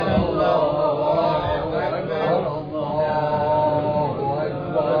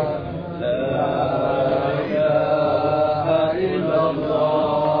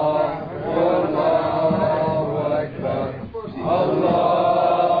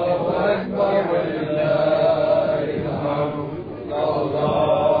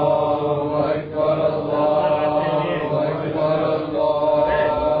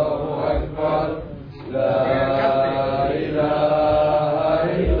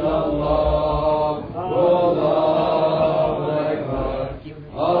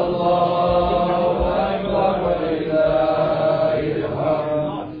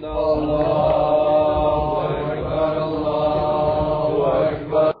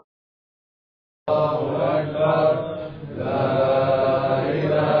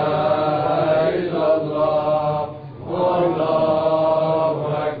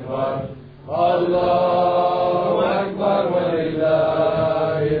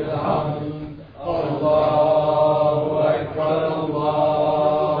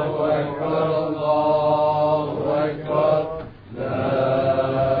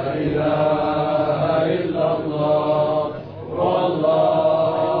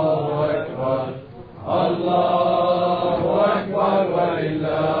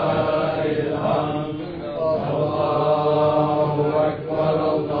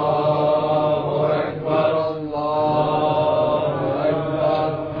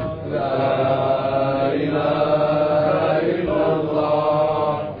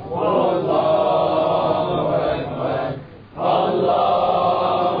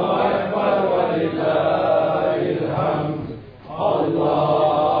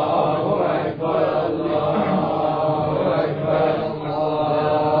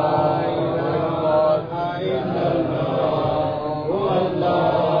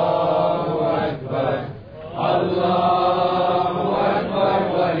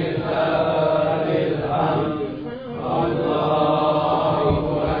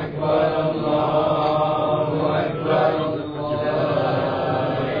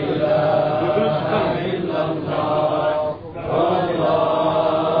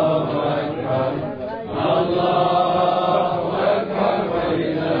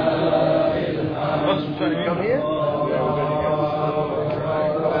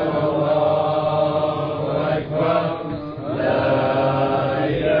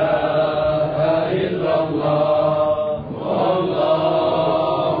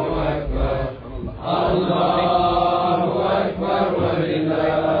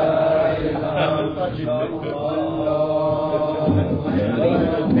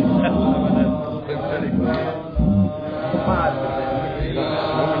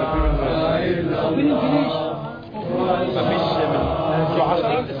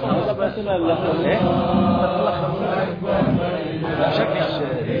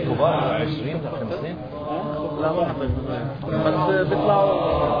بس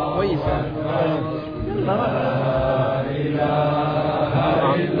بيطلعوا كويس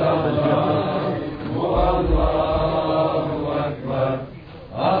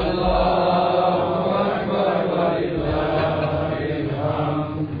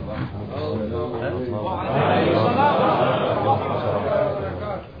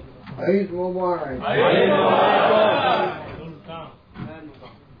عيد مبارك.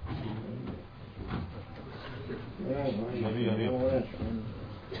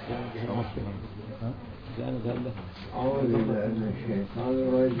 أعوذ بالله من الشيطان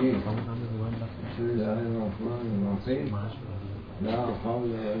الرجيم. بسم الله الرحمن الرحيم. لا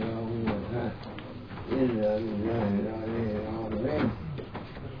حول ولا قوة إلا بالله العلي العظيم.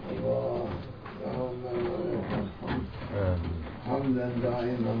 الله يا ربنا ولك الحمد حمدا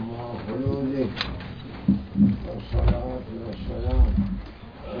دائما مع خلوده، والصلاة والسلام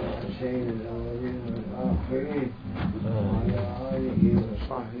على سيد الأولين والآخرين وعلى آله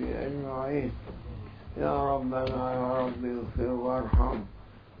وصحبه أجمعين. يا ربنا يا رب اغفر وارحم،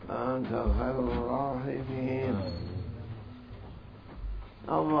 أنت خير الراحمين.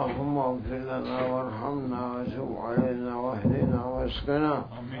 اللهم اغفر لنا وارحمنا وتب علينا واهدنا واسقنا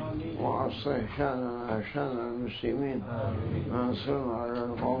وأصلح شأننا شأن المسلمين، وانصرنا على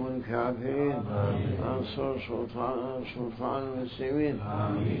القوم الكافرين، وانصر سلطان المسلمين،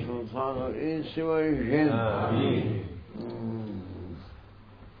 سلطان الإنس والجن،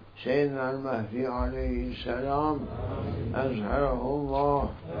 سيدنا المهدي عليه السلام، أزهره الله،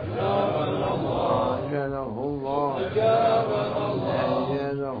 أعجله الله،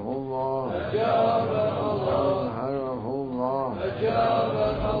 أيده الله، أظهره الله،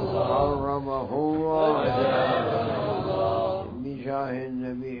 قربه الله، بجاه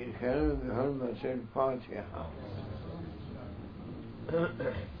النبي الكريم بحرمة الفاتحة.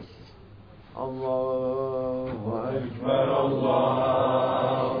 الله أكبر الله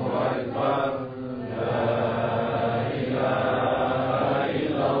أكبر، لا إله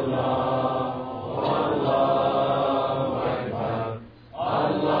إلا الله، والله أكبر،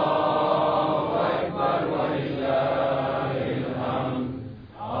 الله أكبر ولله الحمد،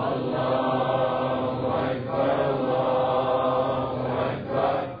 الله أكبر، الله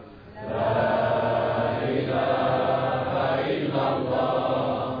أكبر، لا إله إلا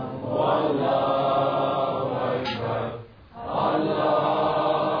الله،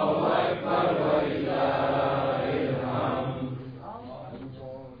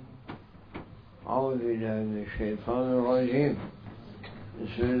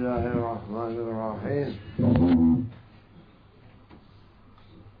 Bismillahirrahmanirrahim.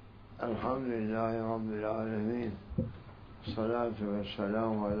 Elhamdülillahi Rabbil alemin. Salatu ve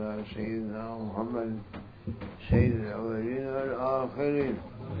selamu ala seyyidina Muhammed seyyidil evvelin vel ahirin.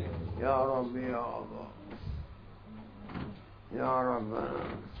 Ya Rabbi ya Allah. Ya Rabbena.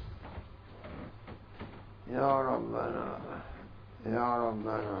 Ya Rabbena. Ya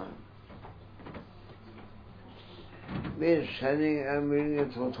Rabbena. Biz senin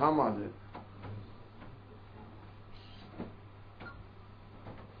emrini tutamadık.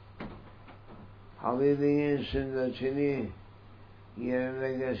 Habibinin sünnetini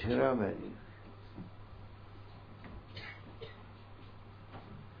yerine getiremedik.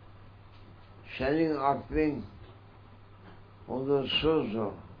 Senin aklın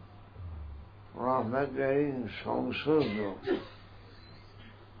hudutsuzdur. Rahmetlerin sonsuzdur.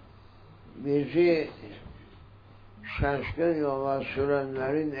 Bizi şaşkın yola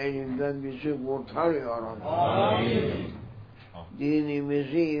sürenlerin elinden bizi kurtar ya Rabbi. Amin.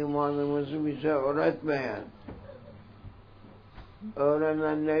 Dinimizi, imanımızı bize öğretmeyen,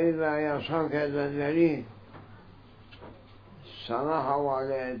 öğrenenleri ve yasak edenleri sana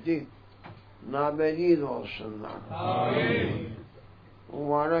havale ettik, nabedid olsunlar. Amin.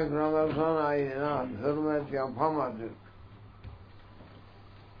 Mübarek Ramazan ayına hürmet yapamadık.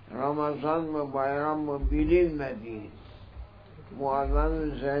 Ramazan mı bayram mı bilinmedi. Bu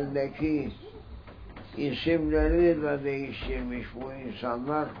adamın üzerindeki isimleri de değiştirmiş bu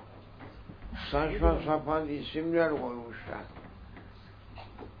insanlar. Saçma sapan isimler koymuşlar.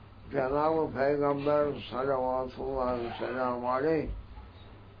 Cenab-ı Peygamber sallallahu selamu aleyh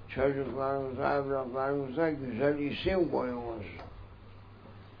çocuklarımıza, evlatlarımıza güzel isim koyunuz.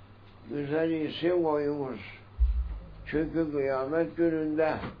 Güzel isim koyunuz. Çünkü kıyamet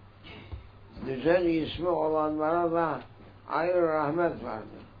gününde güzel ismi olanlara da ayrı rahmet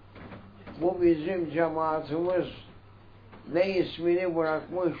vardır. Bu bizim cemaatimiz ne ismini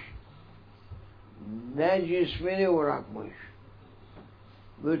bırakmış, ne cismini bırakmış.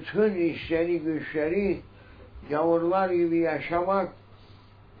 Bütün işleri, güçleri gavurlar gibi yaşamak,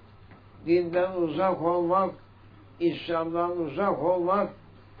 dinden uzak olmak, İslam'dan uzak olmak,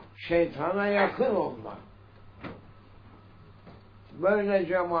 şeytana yakın olmak. Böyle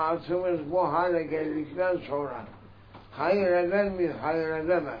cemaatimiz bu hale geldikten sonra hayır eder mi? Hayır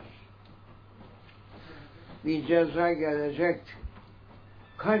edemez. Bir ceza gelecek.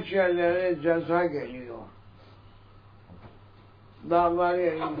 Kaç yerlere ceza geliyor. Dağlar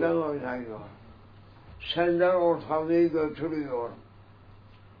yerinden oynayıyor. Seller ortalığı götürüyor.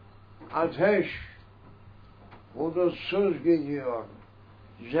 Ateş hudutsuz gidiyor.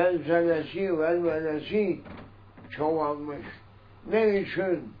 Zelzelesi, velvelesi çoğalmış. Ne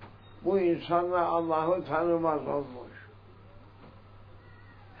için? Bu insanlar Allah'ı tanımaz olmuş.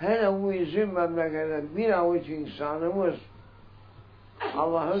 Hele bu bizim memlekette bir avuç insanımız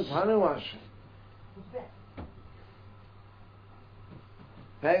Allah'ı tanımasın.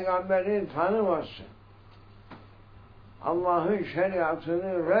 Peygamberini tanımasın. Allah'ın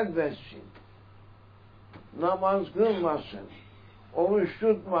şeriatını reddetsin. Namaz kılmasın. Oruç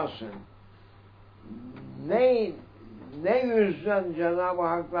tutmasın. Ne yüzden Cenab-ı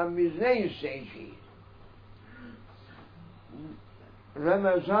Hak'tan biz ne isteyeceğiz?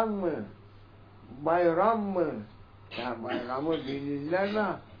 Ramazan mı? Bayram mı? Ya bayramı bilirler de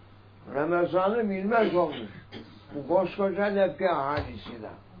Ramazan'ı bilmez olmuş. Bu koskoca Lepke ahalisi de.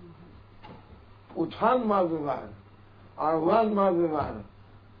 Utanmadılar. Arlanmadılar.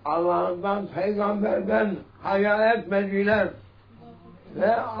 Allah'ından, peygamberden hayal etmediler.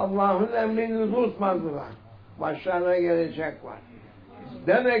 Ve Allah'ın emrini tutmadılar. Başlarına gelecek var.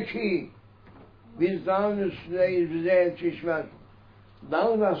 Demek ki biz dağın üstündeyiz, bize yetişmez.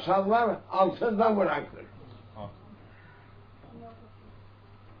 Dağı da sallar, altında bırakır.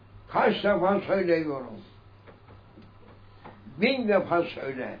 Kaç defa söylüyorum. 1000 defa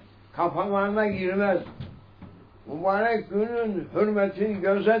söyle. Kafalarına girmez. Mübarek günün hürmetini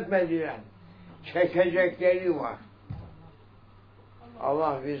gözetmediler. Çekecekleri var.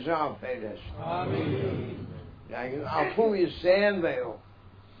 Allah bizi affeylesin. Amin. Yani affı isteyen de yok.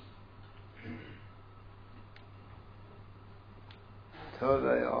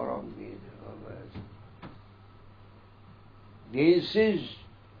 Tövbe ya Rabbi. Dinsiz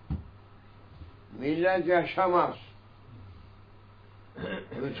millet yaşamaz.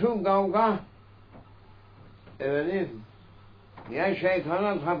 Bütün kavga ya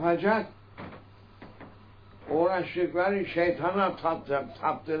şeytana tapacak, uğraştıkları şeytana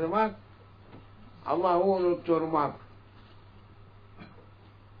taptırmak, Allah'ı unutturmak.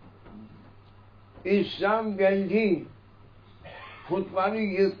 İslam geldi, putları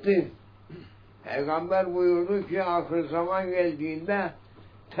yıktı. Peygamber buyurdu ki ahir zaman geldiğinde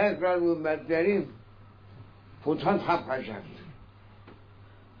tekrar ümmetlerim puta tapacaktır.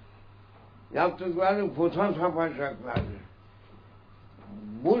 Yaptıkları puta tapacaklardır.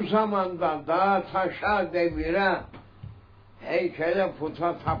 Bu zamanda dağa, taşa, demire, heykele,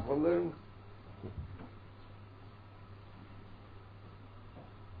 puta tapılır mı?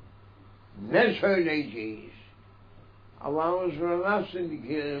 Ne söyleyeceğiz? Allah'ın huzuruna nasıl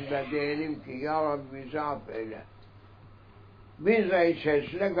dikilelim de diyelim ki ya Rabbi bizi affeyle. Biz de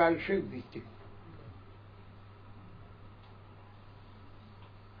içerisine karışık gittik.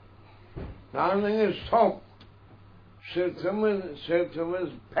 Karnımız tok, sırtımız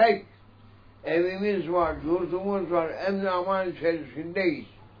pek, evimiz var, yurdumuz var, emn aman içerisindeyiz.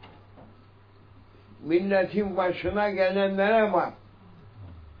 Milletin başına gelenlere bak.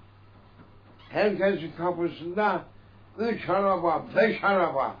 Herkesin kapısında 3 araba, 5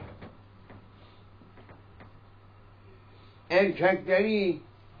 araba. Erkekleri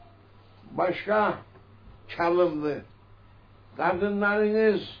başka çalımlı.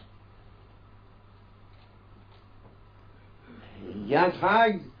 Kadınlarınız yatağa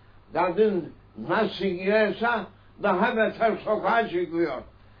kadın nasıl girerse daha beter sokağa çıkıyor.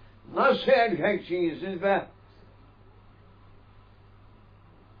 Nasıl erkeksiniz siz be?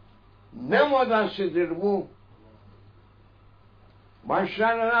 Ne modasıdır bu?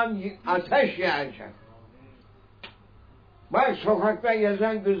 Başlarına ateş yağacak. Bak sokakta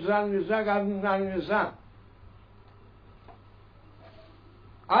gezen kızlarınıza, kadınlarınıza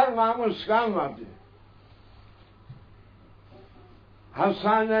armağımız kalmadı.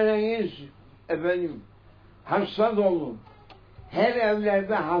 Hastaneleriniz efendim hasta dolu. Her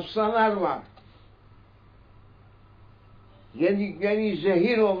evlerde hastalar var. Yedikleri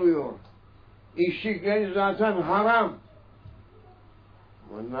zehir oluyor. İçtikleri zaten haram.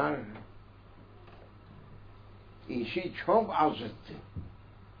 Bunlar işi çok azıttı.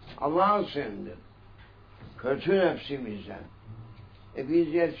 Allah'a sığındık. Kötü nefsimizden.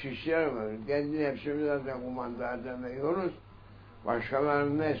 Biz yetiştiremiyoruz. Kendi nefsimizden de kumanda edemiyoruz.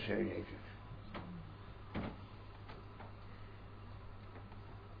 Başkalarına ne söyleyecek?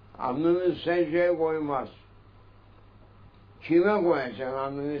 Alnını secdeye koymaz. Kime koyacaksın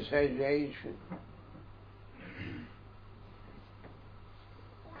alnını secdeye için?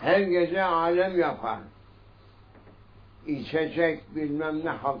 Her gece alem yapar. İçecek, bilmem ne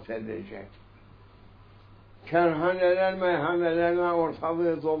halt edecek. Kerhaneler, meyhanelerle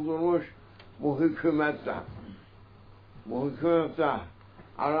ortalığı doldurmuş bu hükümetle. Bu hükümetle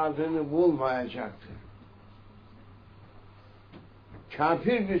aradığını bulmayacaktır.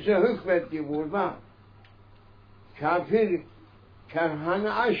 Kafir bize hükmetti burada. Kafir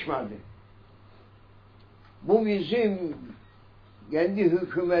kerhane açmadı. Bu bizim kendi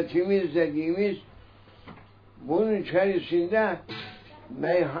hükümetimiz dediğimiz bunun içerisinde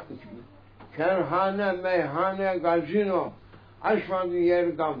kerhane, meyhane, gazino açmadığı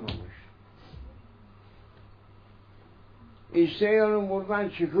yer kalmamış. İstiyorum buradan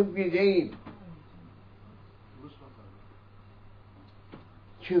çıkıp gideyim.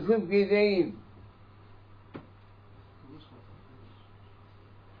 Çıkıp gideyim.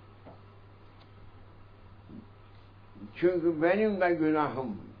 Çünkü benim de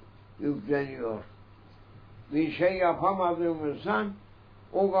günahım yükleniyor. Bir şey yapamadığımızdan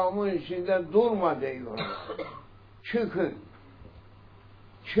o kavmin içinde durma diyor. Çıkın.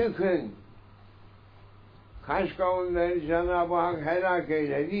 Çıkın. Kaç kavimleri Cenab-ı Hak helak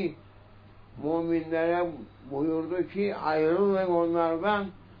eyledi. Müminlere buyurdu ki ayrılın onlardan,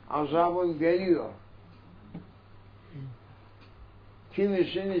 azabım geliyor.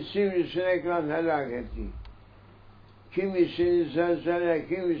 Kimisini sivrisinekle helak etti. Kimisini zelzele,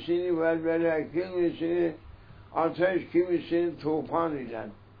 kimisini velvele, kimisini ateş, kimisini tufan ile.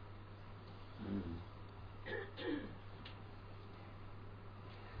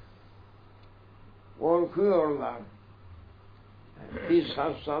 Korkuyorlar. Pis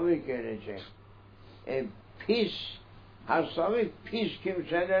hastalık gelecek. Pis hastalık pis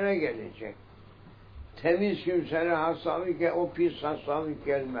kimselere gelecek. Temiz kimselere hastalık, o pis hastalık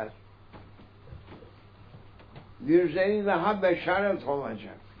gelmez. Yüzleri daha beşaret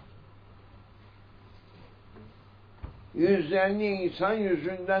olacak. Yüzlerini insan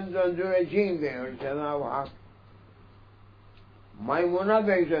yüzünden döndüreceğim diyor Cenab-ı Hak. Maymuna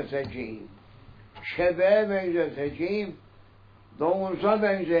benzeteceğim. Şebeğe benzeteceğim. Domuza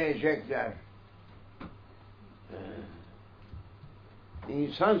benzeyecekler.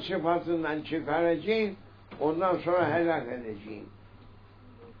 İnsan sıfatından çıkaracağım. Ondan sonra helak edeceğim.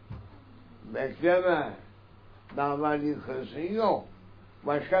 Bekleme. dağlar yıkılsın, yok.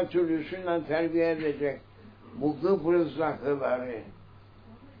 Başka türlüsünden terbiye edecek bu Kıbrıs'takileri,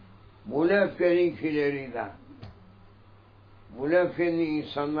 bu Lefke'ninkileri de, bu Lefke'nin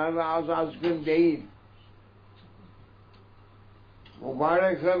insanları da az azgın değil.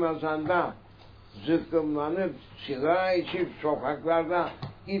 Mübarek Ramazan'da zıkkımlanıp sigara içip sokaklarda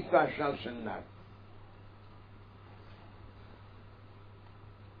ip taşlasınlar.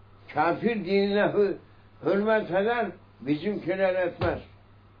 Kafir dinine hürmet eder, bizimkiler etmez.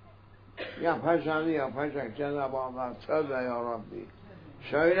 Yapacağını yapacak Cenab-ı Allah. Tövbe ya Rabbi.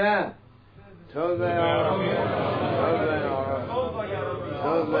 Söyle. Tövbe ya Rabbi. Tövbe ya Rabbi.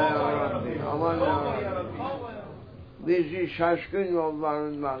 Tövbe ya Rabbi. Aman ya Rabbi. Bizi şaşkın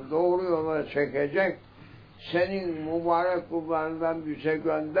yollarından doğru yola çekecek senin mübarek kullarından bize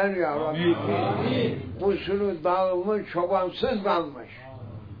gönder ya Rabbi ki bu sürü dağılmış, çobansız kalmış.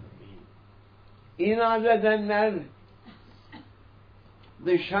 İnat edenler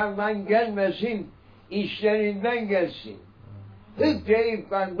dışarıdan gelmesin, içlerinden gelsin. Hık deyip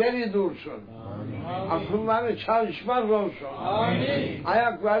kalpleri dursun. Akılları çalışmaz olsun. Amin.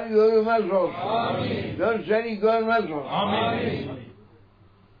 Ayakları yürümez olsun. Amin. Gözleri görmez olsun. Amin.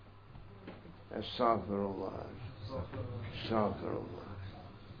 Estağfurullah. Estağfurullah.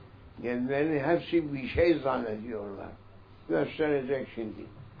 Kendilerini hepsi bir şey zannediyorlar. Gösterecek şimdi.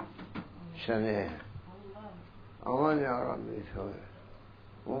 Seneye. Aman ya Rabbi söyle.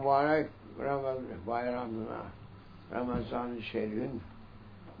 Mübarek bayramına, Ramazan-ı Şerif'in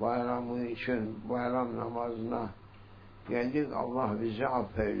bayramı için bayram namazına geldik. Allah bizi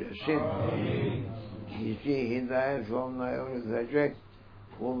affeylesin. Bizi hidayet yoluna yürütecek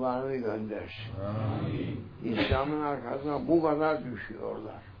kullarını göndersin. İslam'ın arkasına bu kadar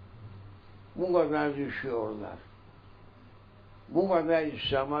düşüyorlar. Bu kadar düşüyorlar. Bu kadar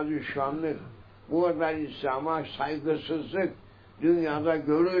İslam'a düşmanlık, bu kadar İslam'a saygısızlık dünyada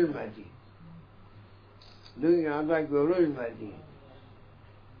görülmedi. Dünyada görülmedi.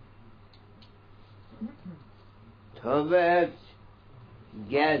 Tövbe et,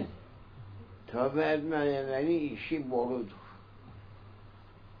 gel. Tövbe etmeyenlerin işi borudur.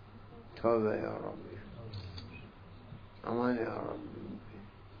 Tövbe ya Rabbi. Aman ya Rabbi.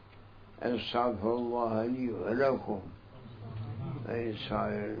 Estağfurullah li ve lekum. Ey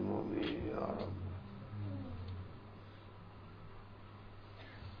sairil müminin ya Rabbi.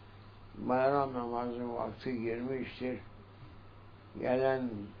 Bayram namazı vakti girmiştir. Gelen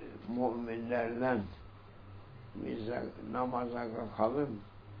müminlerden bize namaza kalkalım.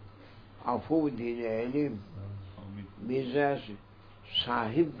 Afu dileyelim. Bize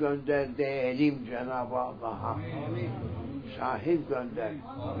sahip gönder diyelim Cenab-ı Allah'a. Sahip gönder.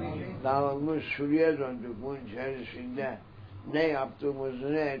 Dağılmış sürüye döndük bunun içerisinde. Ne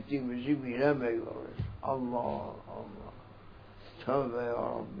yaptığımızı ne ettiğimizi bilemiyoruz. Allah Allah. Tövbe ya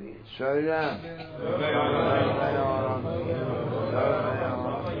Rabbi. Söyle. Tövbe ya Rabbi. Tövbe ya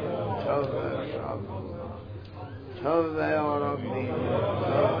Rabbi. Tövbe ya Rabbi. Tövbe ya Rabbi.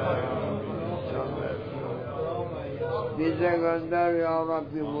 Bize gönder ya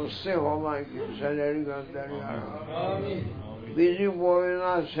Rabbi. Muslih olan kimseleri gönder ya Rabbi. Bizi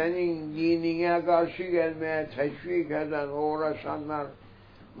boyuna senin dinine karşı gelmeye teşvik eden, uğraşanlar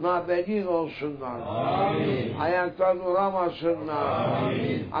nabedin olsunlar. Amin. Ayakta duramasınlar.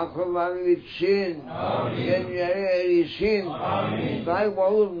 Amin. Akılları bitsin. Gençleri erisin.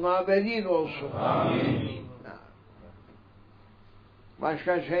 Kaybolup nabedin olsun. Amin.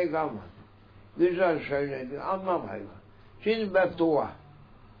 Başka şey kalmadı. Güzel söyledi. Anlamayın. Şimdi beddua.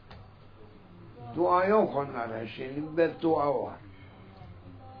 Dua yok onlara şimdi. Beddua var.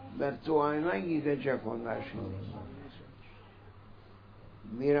 Bedduayla gidecek onlar şimdi.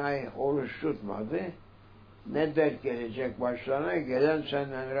 Bir ay oruç tutmadı. Ne dert gelecek başlarına? Gelen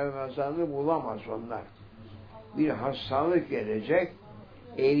senden Ramazan'ı bulamaz onlar. Bir hastalık gelecek,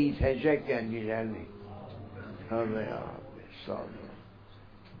 eritecek kendilerini. Tövbe ya Rabbi, sağ olun.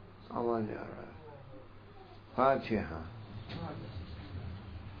 Aman ya Rabbi. Fatiha.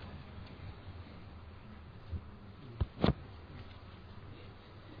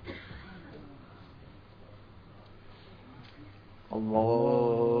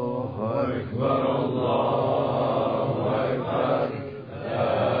 Allahu Ekber, Allahu Ekber, La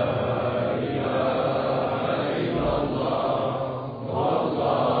ilahe illallah,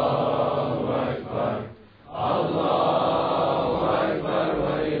 Allahu Ekber, Allahu Ekber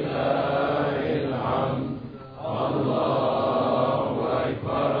ve lillahil hamd, Allahu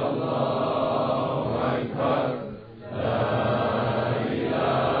Ekber, Allahu Ekber, La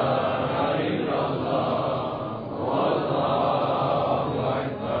ilahe illallah, Allahu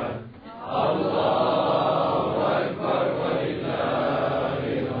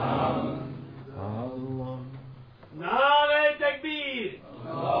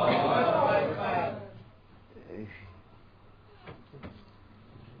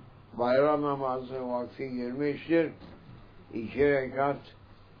namazı vakti girmiştir. 2 rekat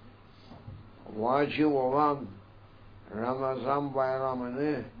vacip olan Ramazan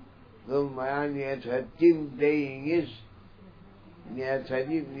bayramını kılmaya niyet ettim deyiniz.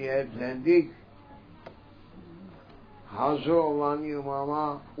 Niyetlendik. Hazır olan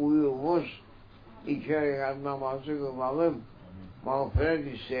imama uyumuz. 2 rekat namazı kılalım.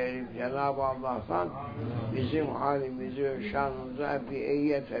 Mağfiret isteyelim Cenab-ı Allah'tan. Bizim halimizi ve şanımıza bir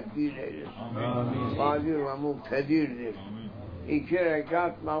eyye tebdil eylesin. Kadir ve muktedirdir. 2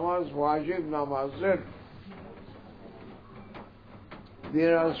 rekat namaz vacip namazdır.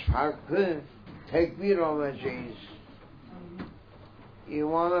 Biraz farklı tekbir alacağız.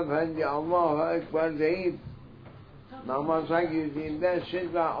 İmam Efendi Allahu Ekber deyip namaza girdiğinde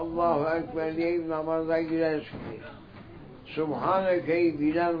siz de Allahu Ekber deyip namaza girersiniz. Subhaneke'yi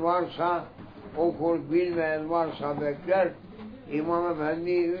bilen varsa okur, bilmeyen varsa bekler. İmam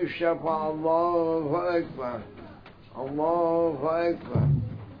Efendi 3 defa Allahu Ekber, Allahu Ekber,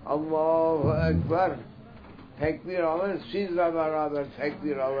 Allahu Ekber tekbir alır. Sizle beraber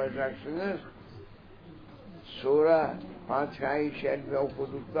tekbir alacaksınız. Sure Fatiha-i Şerife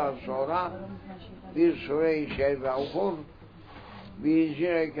okuduktan sonra bir sure-i şerife okur. 1.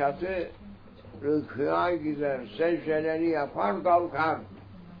 rekatı rükûa gider, secdeleri yapar, kalkar.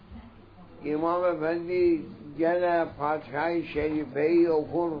 İmam Efendi gene Fatiha-i Şerife'yi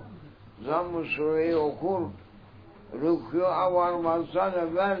okur, Zamm-ı Sure'yi okur. Rükûa varmazdan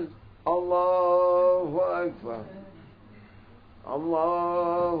evvel Allahu Ekber,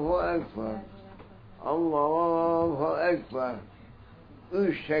 Allahu Ekber, Allahu Ekber.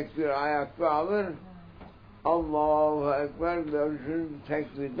 3 tekbir ayakta alır. Allahu Ekber 4.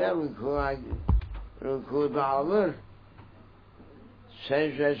 tekbirde rükuda alır.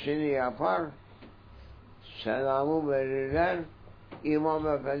 Secdesini yapar. Selamı verirler. İmam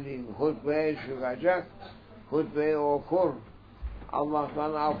Efendi hutbeye çıkacak. Hutbeyi okur.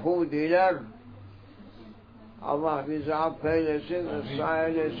 Allah'tan affu diler. Allah bizi affeylesin, ıslah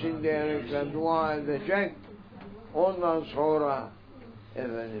eylesin diyerekten dua edecek. Ondan sonra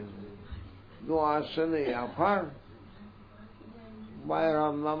duasını yapar.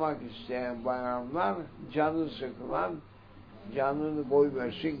 Bayramlamak isteyen bayramlar, canı sıkılan canını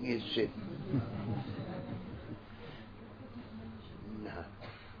koyversin gitsin.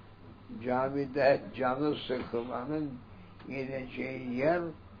 Camide canı sıkılanın gideceği yer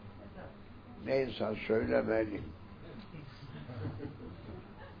neyse söylemeliyim.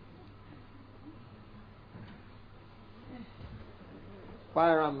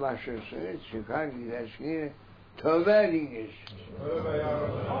 Bayramlaşırsınız, çıkar gidersiniz, tövbe ediniz.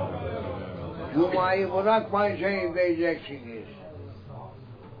 Cuma'yı bırakmayın diyeceksiniz.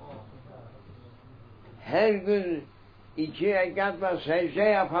 Her gün 2 rekatla secde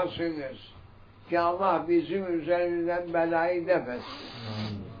yapasınız ki Allah bizim üzerimizden belayı def etsin.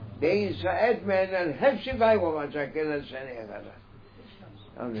 Değilse etmeyenler hepsi kaybolacak gelen seneye kadar.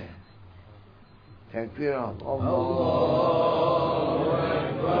 Öyle. Tekbir al. Allahu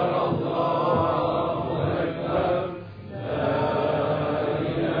Ekber, Allahu Ekber. La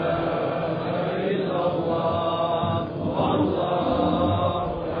ilahe illallah.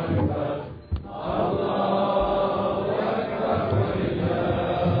 Allahu Ekber. Allahu Ekber ve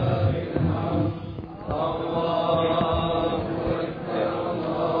lillahil hamd. Allahu Ekber,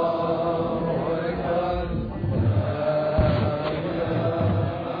 Allahu Ekber.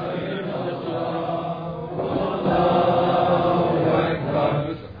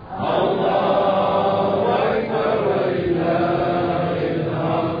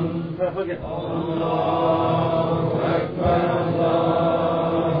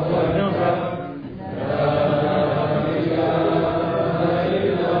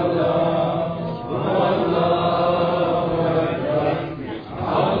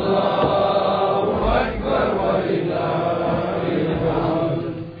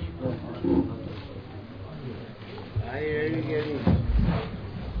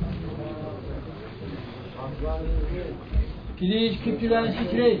 Kiliç, küpçülerin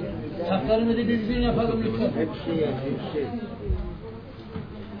şişreyi. Saflarımızı düzgün yapalım lütfen. Hepsi.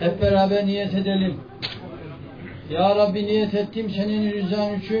 Hep beraber niyet edelim. Ya Rabbi niyet ettim senin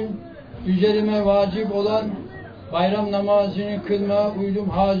rızan için üzerime vacip olan bayram namazını kılmaya uydum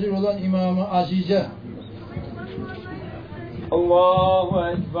hazır olan İmam-ı Azize. Allahu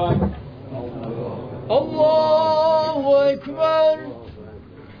Ekber. Allahu Ekber.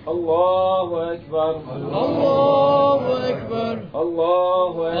 Allahu Ekber. Allahu Ekber.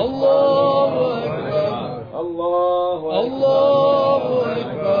 Allahu Ekber. Allahu Ekber. Allahu Ekber. Allahu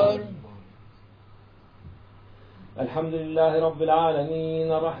Ekber. الحمد لله رب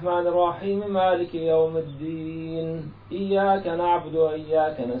العالمين الرحمن الرحيم مالك يوم الدين إياك نعبد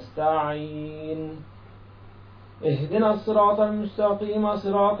وإياك نستعين اهدنا الصراط المستقيم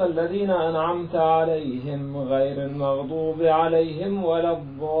صراط الذين أنعمت عليهم غير المغضوب عليهم ولا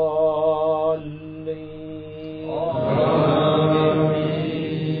الضالين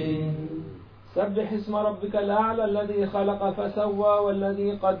سبح اسم ربك الأعلى الذي خلق فسوى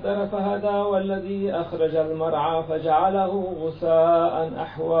والذي قدر فهدى والذي أخرج المرعى فجعله غثاء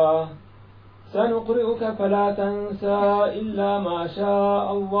أحوى سنقرئك فلا تنسى إلا ما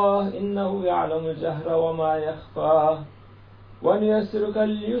شاء الله إنه يعلم الجهر وما يخفى ونيسرك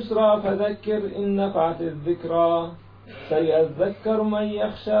لليسرى فذكر إن نفعت الذكرى سيذكر من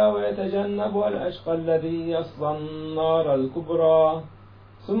يخشى ويتجنبها الأشقى الذي يصلى النار الكبرى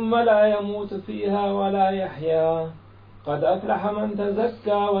ثم لا يموت فيها ولا يحيا قد أفلح من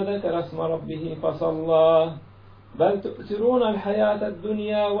تزكى وذكر اسم ربه فصلى بل تؤثرون الحياة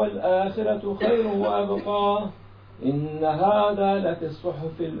الدنيا والآخرة خير وأبقى إن هذا لفي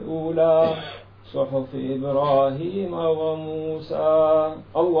الصحف الأولى صحف إبراهيم وموسى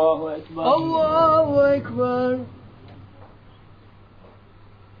الله أكبر الله أكبر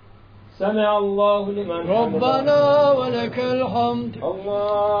سمع الله لمن ربنا ولك الحمد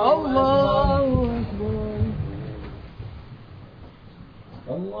الله أكبر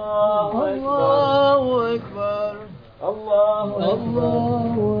الله أكبر الله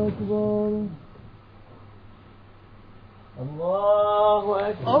أكبر الله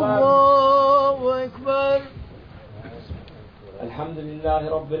أكبر الله أكبر الحمد لله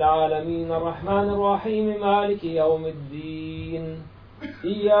رب العالمين الرحمن الرحيم مالك يوم الدين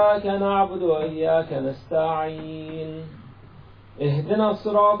إياك نعبد وإياك نستعين اهدنا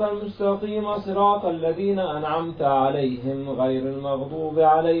الصراط المستقيم صراط الذين أنعمت عليهم غير المغضوب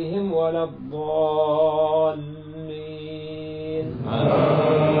عليهم ولا الضالين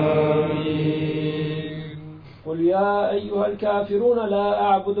قل يا أيها الكافرون لا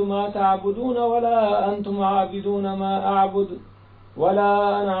أعبد ما تعبدون ولا أنتم عابدون ما أعبد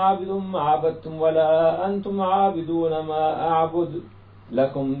ولا أنا عابد ما عبدتم ولا أنتم عابدون ما أعبد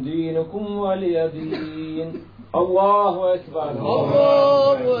لكم دينكم ولي دين الله أكبر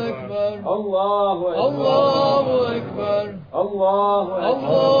الله أكبر الله أكبر الله أكبر الله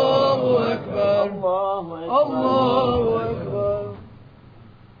الله أكبر الله الله أكبر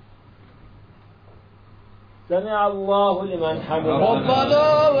سمع الله لمن حمده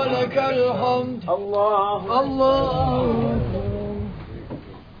ربنا ولك الحمد الله أكبر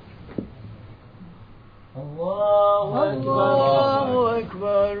الله أكبر الله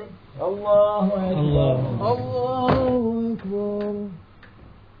أكبر الله أكبر الله أكبر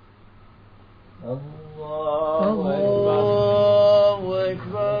الله أكبر الله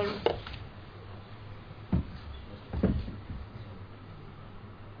أكبر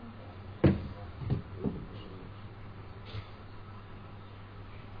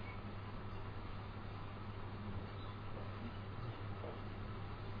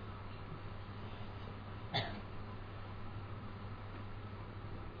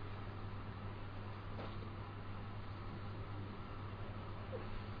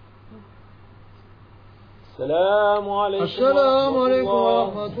السلام عليكم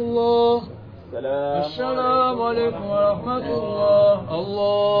ورحمة الله السلام عليكم ورحمة الله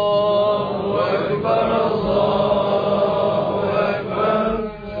الله أكبر الله أكبر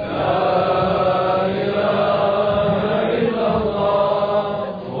لا إله إلا الله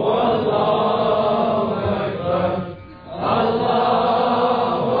والله أكبر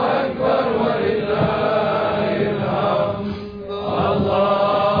الله أكبر ولله الحمد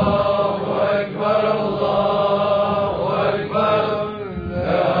الله أكبر الله أكبر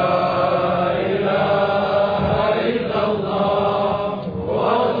لا إله إلا الله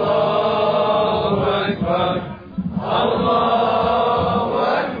والله أكبر الله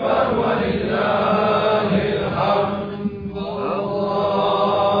أكبر ولله الحمد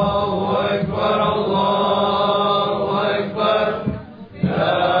الله أكبر الله أكبر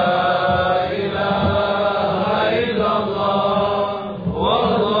لا إله إلا الله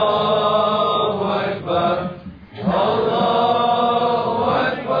والله أكبر الله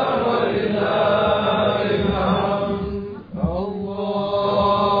أكبر ولله الحمد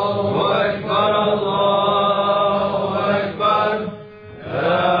الله أكبر الله أكبر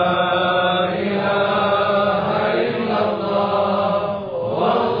لا إله إلا الله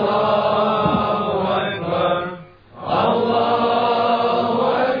والله أكبر الله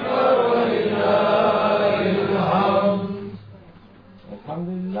أكبر ولله الحمد الحمد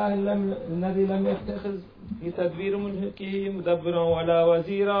لله الذي لم يتخذ في تدبير ملكه مدبرا ولا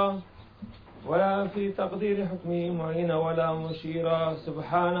وزيرا ولا في تقدير حكمه معينا ولا مشيرا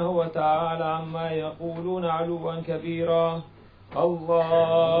سبحانه وتعالى عما يقولون علوا كبيرا. الله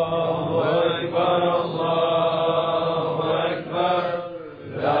أكبر الله أكبر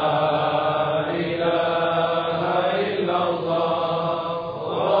لا إله إلا الله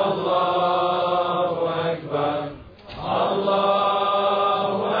والله أكبر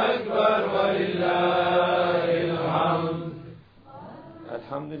الله أكبر ولله الحمد.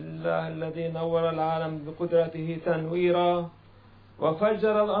 الحمد لله الذي نور العالم بقدرته تنويرا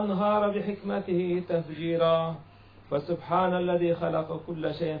وفجر الأنهار بحكمته تفجيرا. فسبحان الذي خلق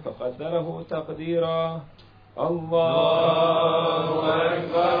كل شيء فقدره تقديرا. الله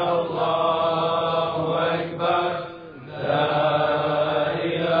أكبر الله أكبر لا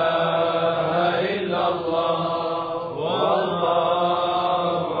إله إلا الله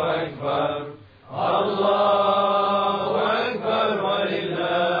والله أكبر الله أكبر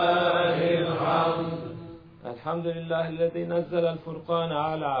ولله الحمد. الحمد لله الذي نزل الفرقان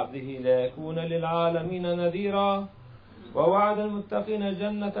على عبده ليكون للعالمين نذيرا ووعد المتقين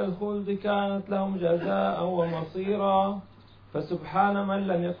جنة الخلد كانت لهم جزاء ومصيرا. فسبحان من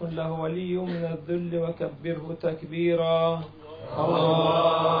لم يكن له ولي من الذل وكبره تكبيرا.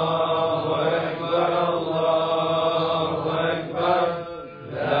 الله أكبر الله أكبر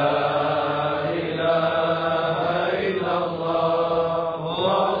لا إله إلا الله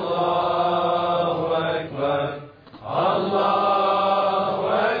والله أكبر الله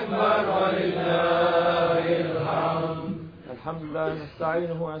أكبر ولله الحمد. الحمد لله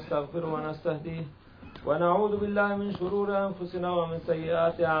نستعينه ونستغفره ونستهديه ونعوذ بالله من شرور أنفسنا ومن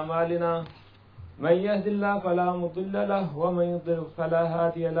سيئات أعمالنا. من يهد الله فلا مضل له ومن يضلل فلا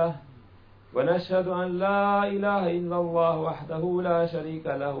هادي له. ونشهد أن لا إله إلا الله وحده لا شريك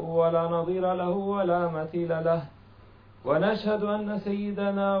له ولا نظير له ولا مثيل له. ونشهد أن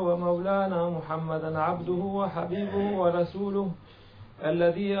سيدنا ومولانا محمدا عبده وحبيبه ورسوله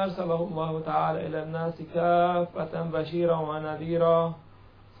الذي أرسله الله تعالى إلى الناس كافة بشيرا ونذيرا.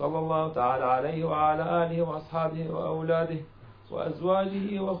 صلى الله تعالى عليه وعلى آله وأصحابه وأولاده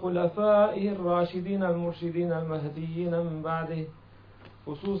وأزواجه وخلفائه الراشدين المرشدين المهديين من بعده،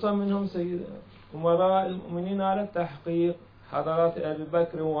 خصوصا منهم سيد أمراء المؤمنين على التحقيق حضرات أبي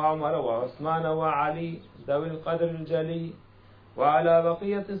بكر وعمر وعثمان وعلي ذوي القدر الجلي، وعلى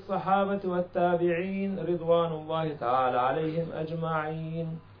بقية الصحابة والتابعين رضوان الله تعالى عليهم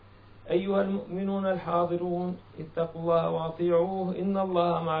أجمعين. أيها المؤمنون الحاضرون اتقوا الله وأطيعوه إن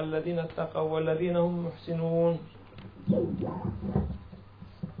الله مع الذين اتقوا والذين هم محسنون.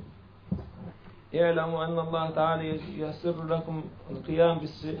 اعلموا أن الله تعالى يسر لكم القيام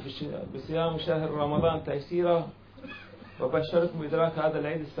بصيام شهر رمضان تيسيرا وبشركم بإدراك هذا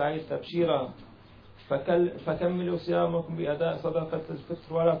العيد السعيد تبشيرا. فكملوا صيامكم بأداء صدقة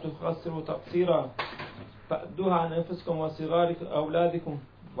الفطر ولا تخسروا تقصيرا. فأدوها عن أنفسكم وصغار أولادكم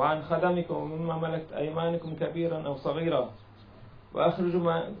وعن خدمكم ومما ملكت أيمانكم كبيرا أو صغيرا.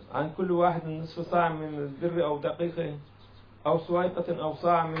 وأخرجوا عن كل واحد نصف صاع من البر أو دقيقه أو سويقة أو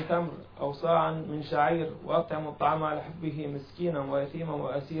صاع من تمر أو صاعا من شعير، وأطعموا الطعام على حبه مسكينا ويتيما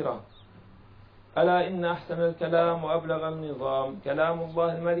وأسيرا. ألا إن أحسن الكلام وأبلغ النظام كلام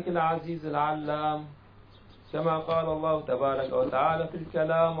الله الملك العزيز العلام، كما قال الله تبارك وتعالى في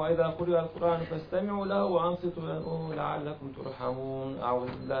الكلام: وإذا قرئ القرآن فاستمعوا له وأنصتوا له لعلكم ترحمون. أعوذ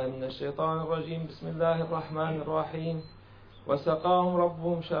بالله من الشيطان الرجيم. بسم الله الرحمن الرحيم. وسقاهم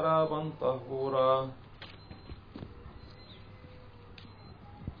ربهم شرابا طهورا.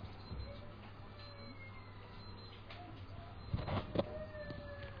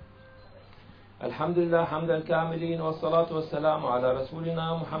 الحمد لله حمد الكاملين، والصلاة والسلام على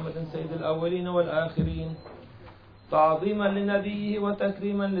رسولنا محمد سيد الأولين والآخرين، تعظيما لنبيه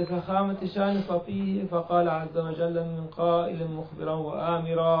وتكريما لفخامة شان صفيه. فقال عز وجل من قائل مخبرا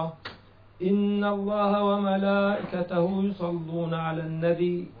وآمرا: إن الله وملائكته يصلون على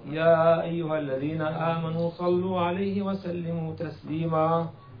النبي يا أيها الذين آمنوا صلوا عليه وسلموا تسليما.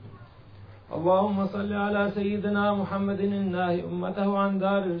 اللهم صل على سيدنا محمد الناهي أمته عن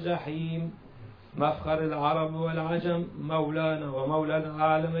دار الجحيم، مفخر العرب والعجم، مولانا ومولى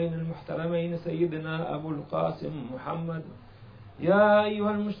العالمين المحترمين سيدنا أبو القاسم محمد. يا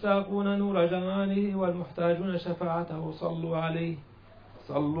أيها المشتاقون نور جماله والمحتاجون شفاعته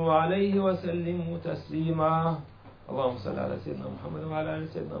صلوا عليه وسلموا تسليما. اللهم صل على سيدنا محمد وعلى آل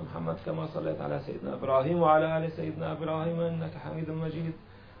سيدنا محمد كما صليت على سيدنا إبراهيم وعلى آل سيدنا إبراهيم إنك حميد مجيد.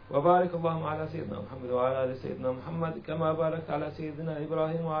 وبارك اللهم على سيدنا محمد وعلى آل سيدنا محمد كما باركت على سيدنا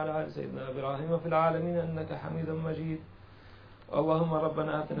إبراهيم وعلى آل سيدنا إبراهيم في العالمين إنك حميد مجيد. اللهم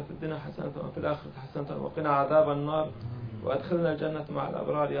ربنا آتنا في الدنيا حسنة وفي الآخرة حسنة وقنا عذاب النار. وأدخلنا الجنة مع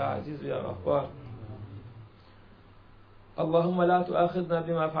الأبرار يا عزيز يا غفار. اللهم لا تؤاخذنا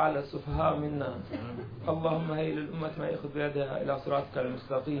بما فعل السفهاء منا. اللهم هيئ للأمة ما يأخذ بيدها إلى صراطك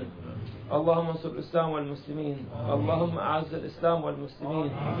المستقيم. اللهم انصر الإسلام والمسلمين. اللهم أعز الإسلام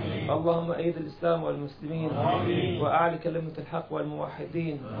والمسلمين. اللهم أيد الإسلام والمسلمين وأعلي كلمة الحق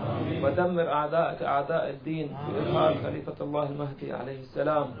والموحدين ودمر أعداءك أعداء الدين بإظهار خليفة الله المهدي عليه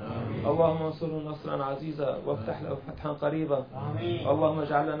السلام. اللهم انصره نصرا عزيزا وافتح له فتحا قريبا. اللهم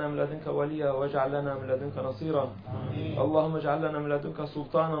اجعل لنا من لدنك وليا واجعل لنا من لدنك نصيرا. اللهم اجعل لنا من لدنك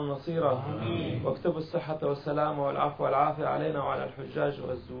سلطانا نصيرا واكتب الصحة والسلامة والعفو والعافية علينا وعلى الحجاج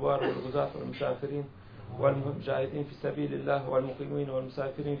والزوار والغزاة والمسافرين والمجاهدين في سبيل الله والمقيمين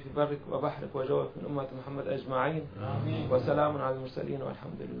والمسافرين في برك وبحرك وجوك من أمة محمد أجمعين. وسلام على المرسلين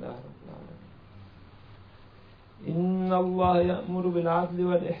والحمد لله رب العالمين. إن الله يأمر بالعدل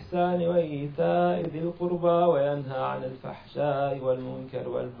والإحسان وإيتاء ذي القربى وينهى عن الفحشاء والمنكر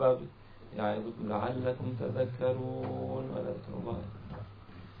والبغي يعظكم لعلكم تذكرون. ولذكر الله.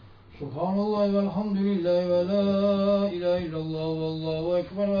 سبحان الله والحمد لله ولا إله إلا الله والله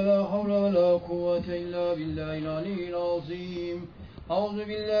أكبر ولا حول ولا قوة إلا بالله العلي العظيم. أعوذ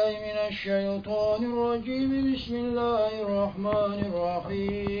بالله من الشيطان الرجيم. بسم الله الرحمن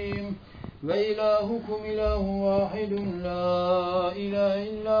الرحيم. وإلهكم إله واحد لا إله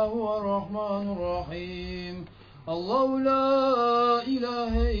إلا هو الرحمن الرحيم. الله لا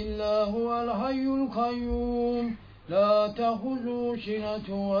إله إلا هو الحي القيوم لا تأخذه سنة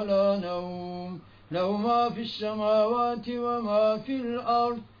ولا نوم له ما في السماوات وما في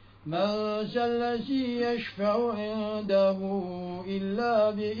الأرض. من ذا الذي يشفع عنده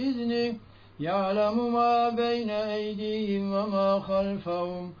إلا بإذنه يعلم ما بين أيديهم وما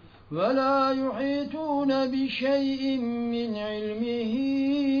خلفهم ولا يحيطون بشيء من علمه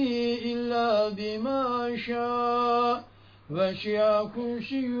إلا بما شاء. وسع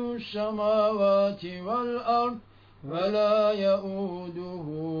كرسي السماوات والأرض ولا يؤوده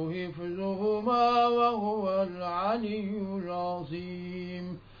حفظهما وهو العلي العظيم.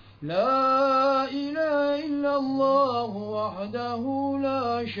 لا إله إلا الله وحده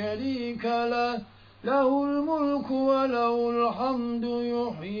لا شريك له له الملك وله الحمد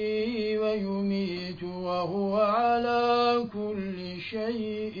يحيي ويميت وهو على كل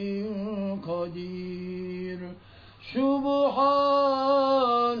شيء قدير.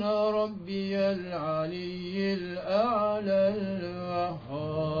 سبحان ربي العلي الأعلى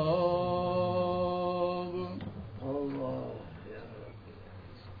الوهاب. الله يا رب.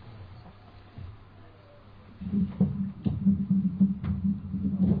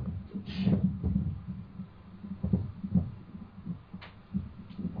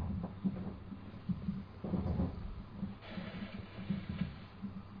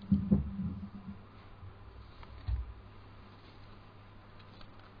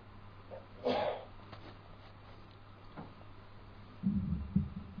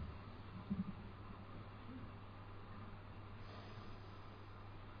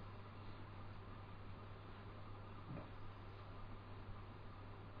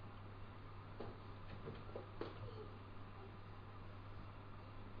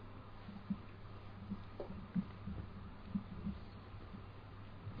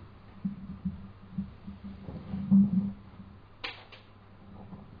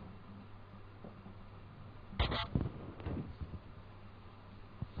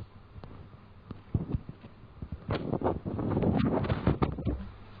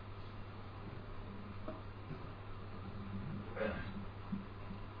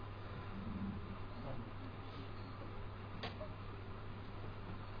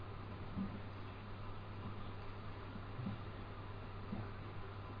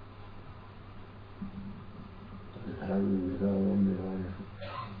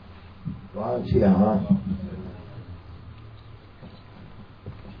 فاتحة.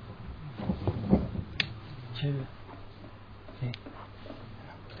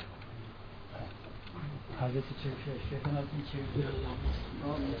 Hazreti Şeyh'in adını çeviriyor.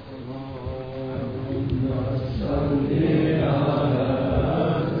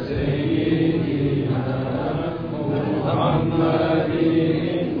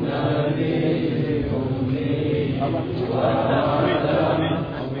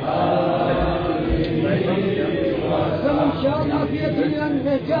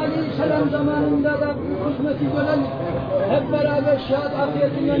 Selam zamanında da hizmeti gören hep beraber şahat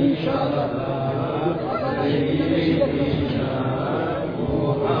afiyetinden inşallah.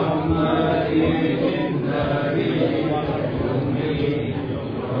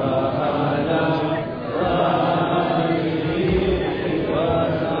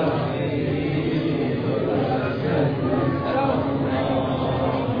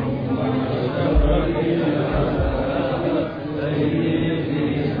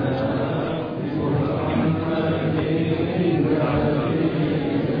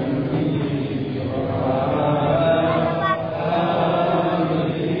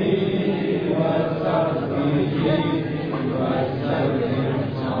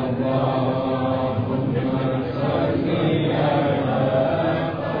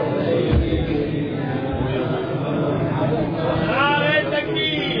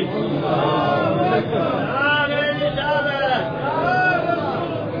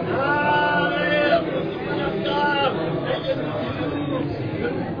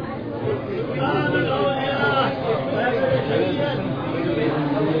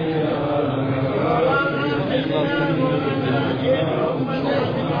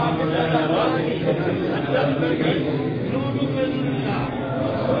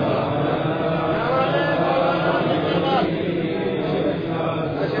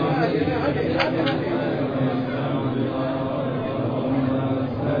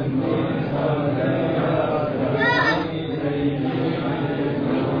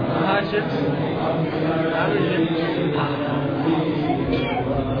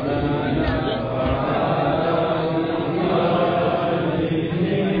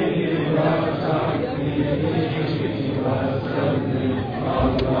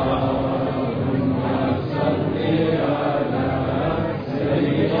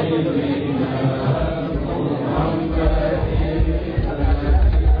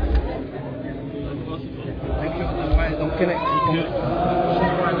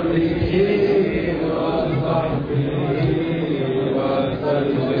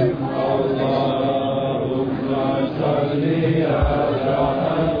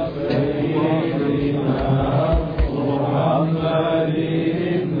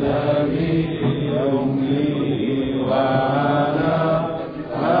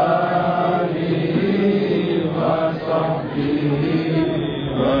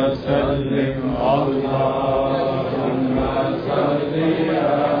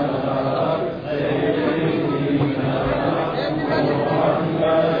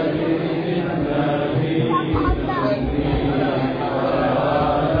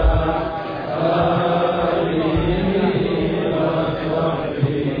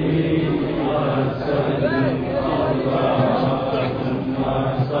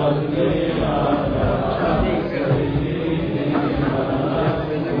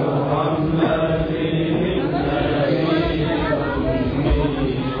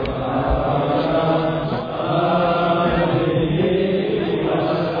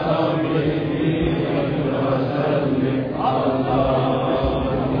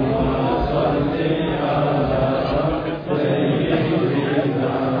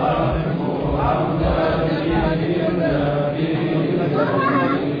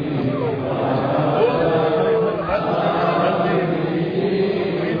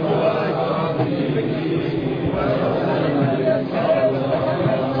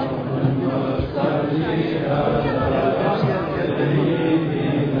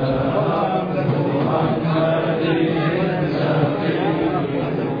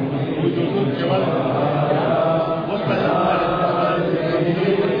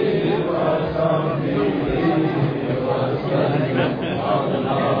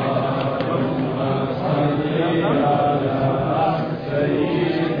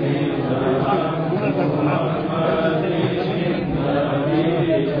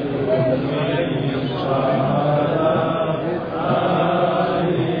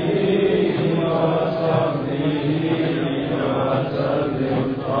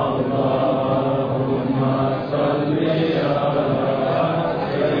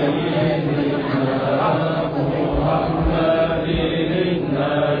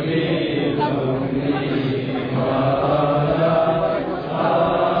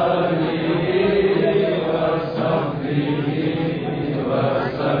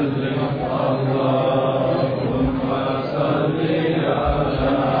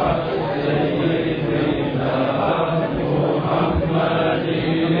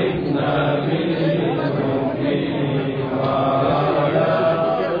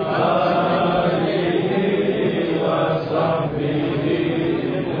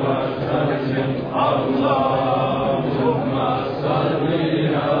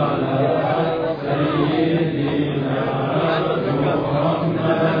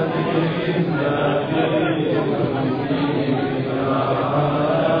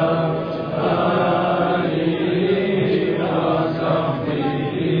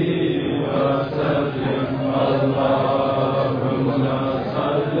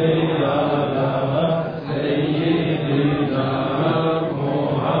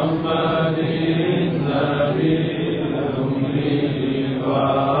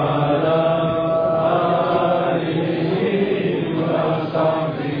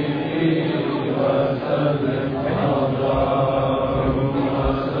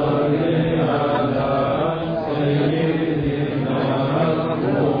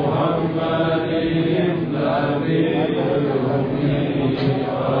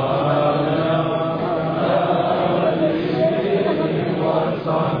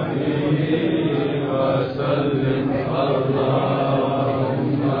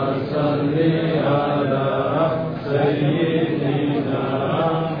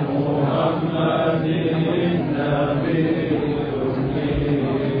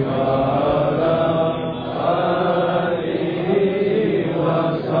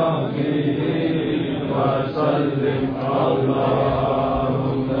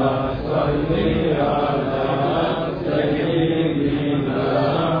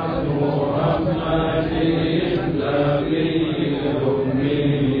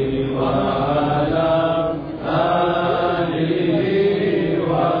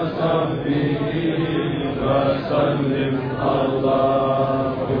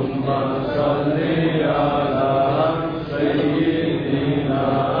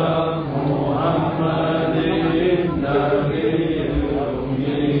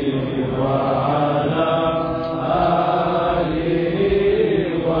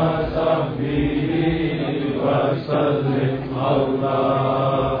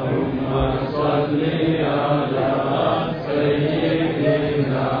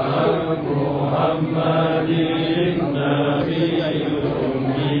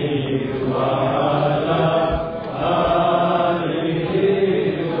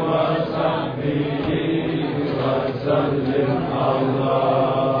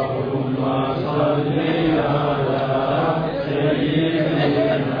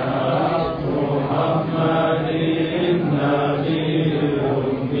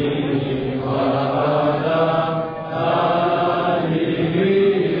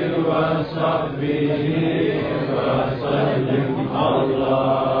 وسلم